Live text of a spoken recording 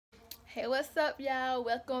Hey, what's up, y'all?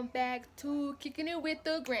 Welcome back to Kicking It With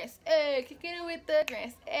the Grants. Hey, kicking it with the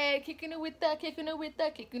Grants. Hey, kicking it with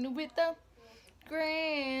the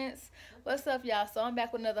Grants. What's up, y'all? So I'm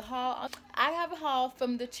back with another haul. I have a haul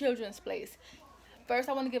from the children's place. First,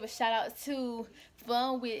 I want to give a shout out to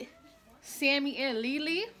Fun with Sammy and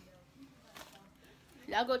Lily.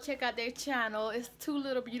 Y'all go check out their channel. It's two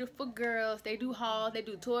little beautiful girls. They do hauls, they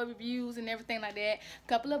do toy reviews and everything like that.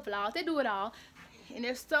 Couple of vlogs, they do it all. And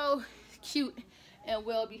they're so cute and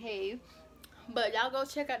well behaved. But y'all go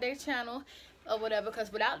check out their channel or whatever,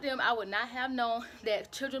 because without them I would not have known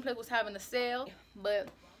that Children's Place was having a sale. But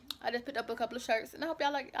I just picked up a couple of shirts and I hope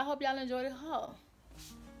y'all enjoy the haul.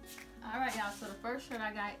 Alright, y'all, so the first shirt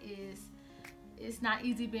I got is It's Not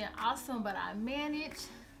Easy Being Awesome, But I Manage.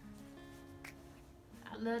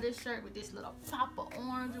 I love this shirt with this little pop of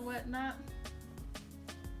orange and whatnot.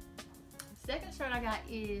 Second shirt I got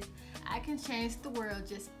is I Can Change the World,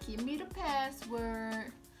 Just Give Me the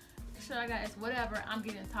Password. The shirt I got is Whatever, I'm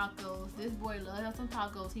Getting Tacos. This boy loves some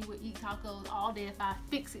tacos. He would eat tacos all day if I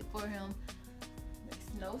fix it for him. Makes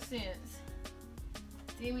no sense.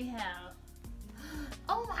 Then we have,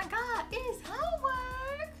 oh my God, it's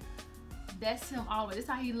homework. That's him always. That's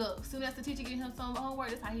how he looks. Soon as the teacher get him some homework,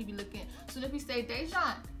 that's how he be looking. Soon as we say,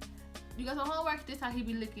 Dejan, you got some homework? That's how he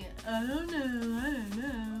be looking. I don't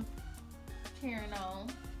know. Carrying on.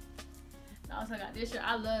 I also got this shirt.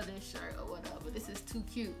 I love this shirt or whatever. This is too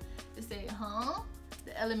cute. It say, huh?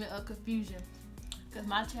 The element of confusion. Because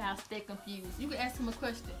my child stay confused. You can ask him a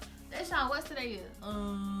question. Dejan, what's today is?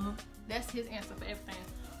 That's his answer for everything.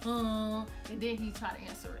 And then he try to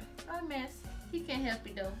answer it. A mess. He can't help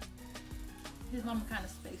it though. His mama kind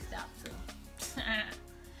of spaced out too.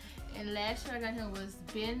 And last year I got him was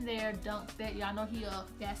Been There, Dunk That. Y'all know he a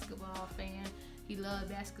basketball fan. He loves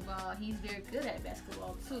basketball. He's very good at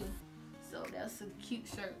basketball too. So that's a cute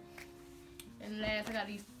shirt. And last I got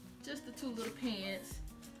these, just the two little pants.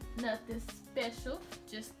 Nothing special.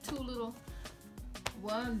 Just two little,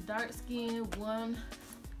 one dark skin, one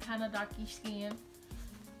kind of darky skin.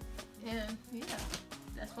 And yeah,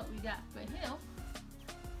 that's what we got for him.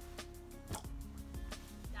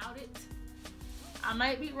 Doubt it. I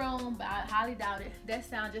might be wrong, but I highly doubt it. That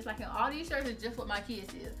sounds just like him. All these shirts is just what my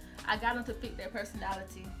kids is. I got them to pick their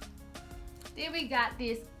personality. Then we got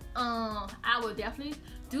this, I will definitely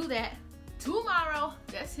do that tomorrow.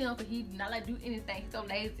 That's him, but he not like do anything. He's so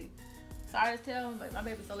lazy. Sorry to tell him, but my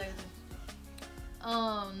baby's so lazy.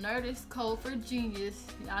 Nerdist Code for Genius.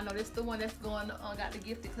 Y'all know this the one that's going on, got the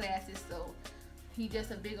gifted classes, so he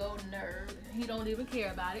just a big old nerd. He don't even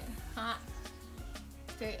care about it. Huh?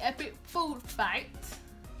 Okay, Epic Food Fight.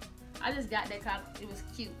 I just got that because it was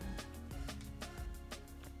cute.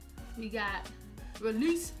 We got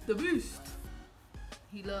Release the Beast.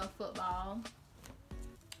 He loves football.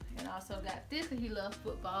 And also got this because he loves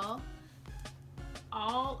football.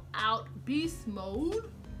 All Out Beast Mode.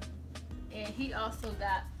 And he also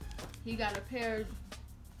got, he got a pair of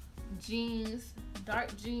jeans,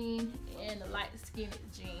 dark jeans and a light skinned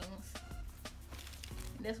jeans.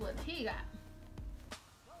 And that's what he got.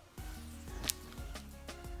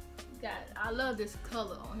 I love this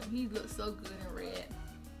color on him. He looks so good in red.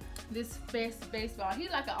 This best baseball. He's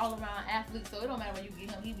like an all-around athlete, so it don't matter where you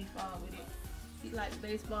get him. He be fine with it. He likes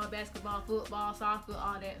baseball, basketball, football, soccer,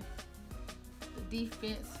 all that. The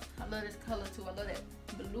defense. I love this color too. I love that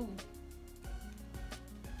blue.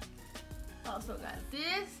 Also got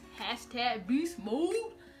this hashtag beast mode.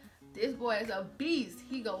 This boy is a beast.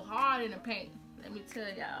 He go hard in the paint. Let me tell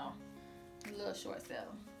y'all. A little short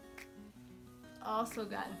sale. Also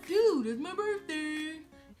got, dude, it's my birthday.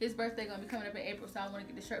 His birthday gonna be coming up in April, so I want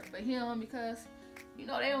to get the shirt for him because, you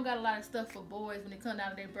know, they don't got a lot of stuff for boys when they come down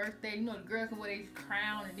to their birthday. You know, the girls can wear their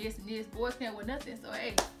crown and this and this. Boys can't wear nothing. So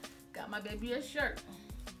hey, got my baby a shirt.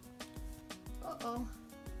 Uh-oh.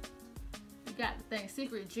 We got the thing,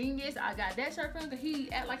 Secret Genius. I got that shirt for him because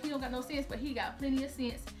he act like he don't got no sense, but he got plenty of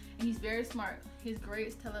sense and he's very smart. His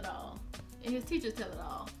grades tell it all, and his teachers tell it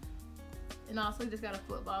all. And also he just got a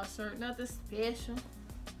football shirt, nothing special.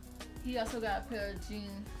 He also got a pair of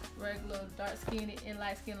jeans, regular, dark skinned and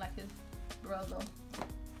light skinned like his brother.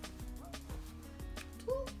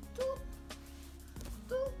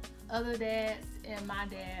 Other dads and my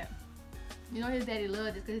dad. You know his daddy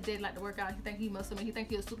loved this because his daddy like to work out. He think he must have been, he think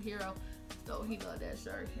he's a superhero. So he loved that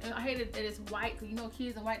shirt. And I hated that it's white because you know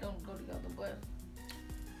kids and white don't go together, but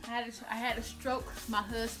I had to stroke my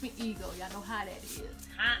husband's ego. Y'all know how that is,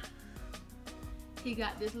 huh? He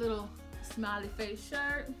got this little smiley face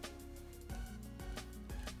shirt.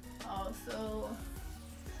 Also,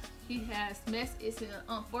 he has mess. It's an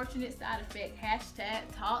unfortunate side effect. Hashtag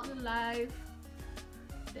Talk to Life.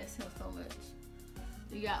 That's him so much.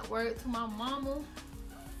 We got Word to My Mama.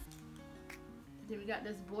 Then we got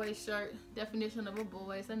this boy shirt. Definition of a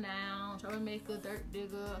boy. It's a noun. Troublemaker, dirt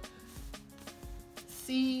digger.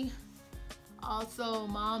 C. Also,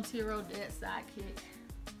 mom's hero, dad's sidekick.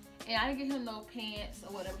 And I didn't get him no pants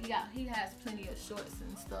or whatever. He has plenty of shorts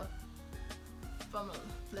and stuff from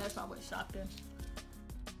the last time I went shopping.